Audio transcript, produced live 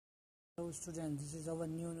Hello students, this is our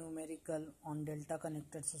new numerical on delta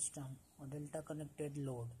connected system or delta connected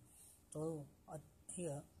load. So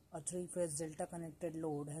here a three-phase delta connected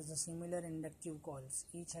load has a similar inductive coils,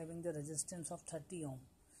 each having the resistance of 30 ohm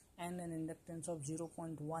and an inductance of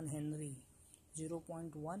 0.1 Henry,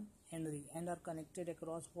 0.1 Henry, and are connected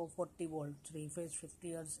across 440 volt three-phase 50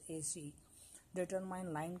 Hz AC.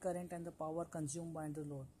 Determine line current and the power consumed by the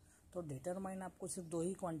load. तो determine आपको सिर्फ दो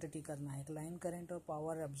ही quantity करना है, एक line current और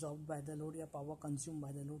power absorb by the load या power consume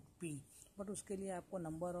by the load P. But उसके लिए आपको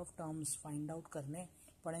number of terms find out करने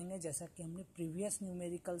पड़ेंगे, जैसा कि हमने प्रीवियस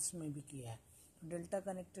न्यूमेरिकल्स में भी किया है। तो डेल्टा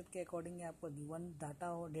कनेक्टेड के अकॉर्डिंग आपको गिवन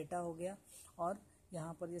डेटा हो गया और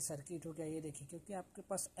यहाँ पर ये सर्किट हो गया। ये देखिए, क्योंकि आपके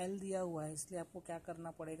पास एल दिया हुआ है इसलिए आपको क्या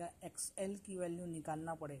करना पड़ेगा, एक्स एल की वैल्यू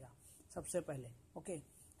निकालना पड़ेगा सबसे पहले, ओके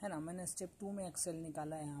है ना। मैंने स्टेप 2 में एक्सेल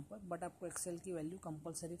निकाला है यहाँ पर, बट आपको एक्सेल की वैल्यू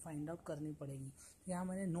कंपलसरी फाइंड आउट करनी पड़ेगी। यहाँ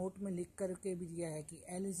मैंने नोट में लिख करके भी दिया है कि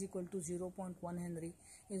L is equal to 0.1 Henry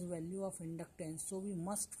is value of inductance, so we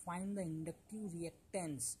must find the inductive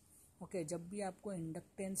reactance. Okay, जब भी आपको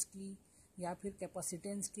इंडक्टेंस की या फिर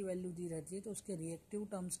कैपेसिटेंस की वैल्यू दी रहती है तो उसके रिएक्टिव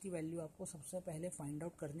टर्म्स की वैल्यू आपको सबसे पहले फाइंड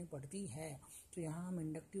आउट करनी पड़ती है। तो यहाँ हम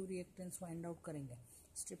इंडक्टिव रिएक्टेंस फाइंड आउट करेंगे।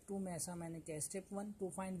 स्टेप 2 में ऐसा मैंने किया। Step 1 to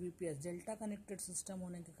find VPS. Delta connected system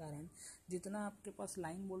होने के कारण जितना आपके पास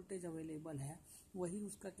लाइन वोल्टेज अवेलेबल है वही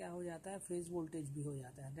उसका क्या हो जाता है, फेज वोल्टेज भी हो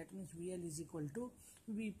जाता है। That means V L is equal to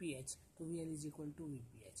VPH. तो V L is equal to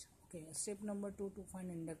VPH. Okay, step number 2 to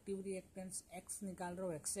find inductive reactance. X निकाल रहा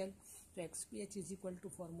हो एक्सएल, तो एक्सपीएच इज इक्वल टू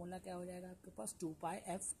फॉर्मूला क्या हो जाएगा आपके पास,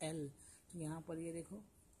 2πfl। तो यहाँ पर ये देखो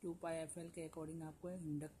 2πfl के अकॉर्डिंग आपको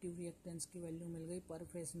इंडक्टिव रिएक्टेंस की वैल्यू मिल गई पर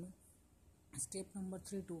फेज में। Step number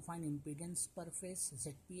 3 to find impedance पर फेज,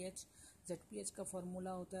 ZPH। ZPH का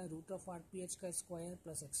फॉर्मूला होता है रूट ऑफ RPH का स्क्वायर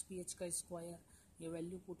प्लस XPH का स्क्वायर। ये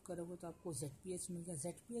वैल्यू पुट करोगे तो आपको ZPH मिल गया।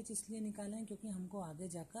 ZPH इसलिए निकाला है क्योंकि हमको आगे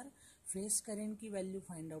जाकर फेज करंट की वैल्यू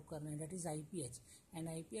फाइंड आउट करना है, that is IPH। And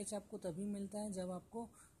IPH आपको तभी मिलता है जब आपको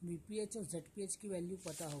VPH और ZPH की वैल्यू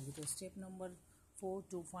पता होगी। तो step number 4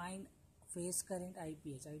 to find phase current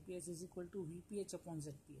IPH। IPH is equal to VPH upon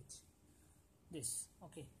ZPH this.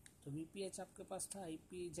 Okay, तो VPH आपके पास था,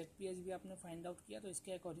 ZPH भी आपने फाइंड आउट किया, तो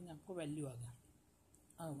इसके अकॉर्डिंग आपको वैल्यू आ गया।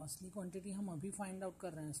 अब असली क्वांटिटी हम अभी फाइंड आउट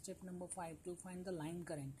कर रहे हैं। Step number 5 to find the line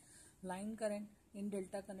current. Line current in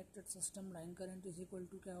delta connected system, line current is equal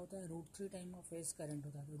to क्या होता है, √3 टाइम ऑफ फेज करंट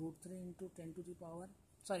होता है। √3 into 10 to the power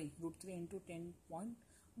 √3 into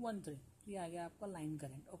 10.13, ये आ गया आपका line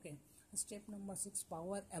current. Okay, step number 6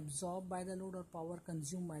 power absorb by the load और power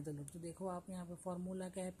consume by the load. तो देखो आप यहाँ पे फॉर्मूला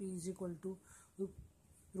क्या है, P is equal to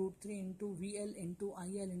 √3 into VL into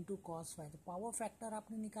IL into cos phi. तो पावर फैक्टर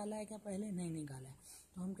आपने निकाला है क्या, पहले नहीं निकाला है,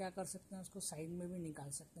 तो हम क्या कर सकते हैं, उसको साइड में भी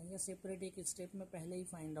निकाल सकते हैं या सेपरेट एक स्टेप में पहले ही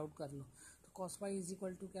फाइंड आउट कर लो। तो cos phi is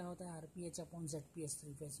equal to क्या होता है, RPH upon ZPH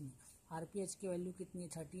three phase में। RPH की वैल्यू कितनी है,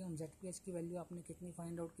 30 ओम। ZPH की वैल्यू आपने कितनी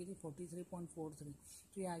फाइंड आउट की थी, 43.43।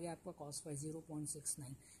 तो ये आ गया आपका cos फाई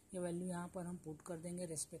 0.69। ये वैल्यू यहाँ पर हम पुट कर देंगे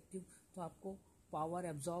रेस्पेक्टिव। तो आपको power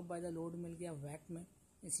absorb by the load मिल गया वैट में।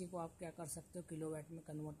 इसी को आप क्या कर सकते हो, किलोवाट में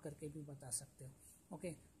कन्वर्ट करके भी बता सकते हो।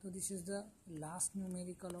 ओके, तो this is the last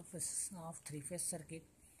numerical of three phase circuit.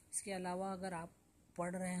 इसके अलावा अगर आप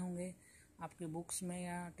पढ़ रहे होंगे आपके बुक्स में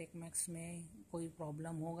या टेकमैक्स में कोई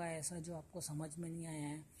प्रॉब्लम होगा ऐसा जो आपको समझ में नहीं आया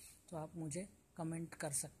है, तो आप मुझे कमेंट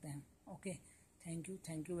कर सकते हैं। Okay, thank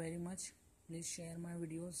you very much. Please share my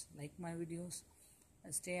videos, like my videos,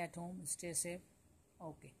 stay at home, stay safe.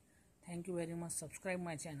 Okay, thank you very much. Subscribe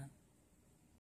my channel.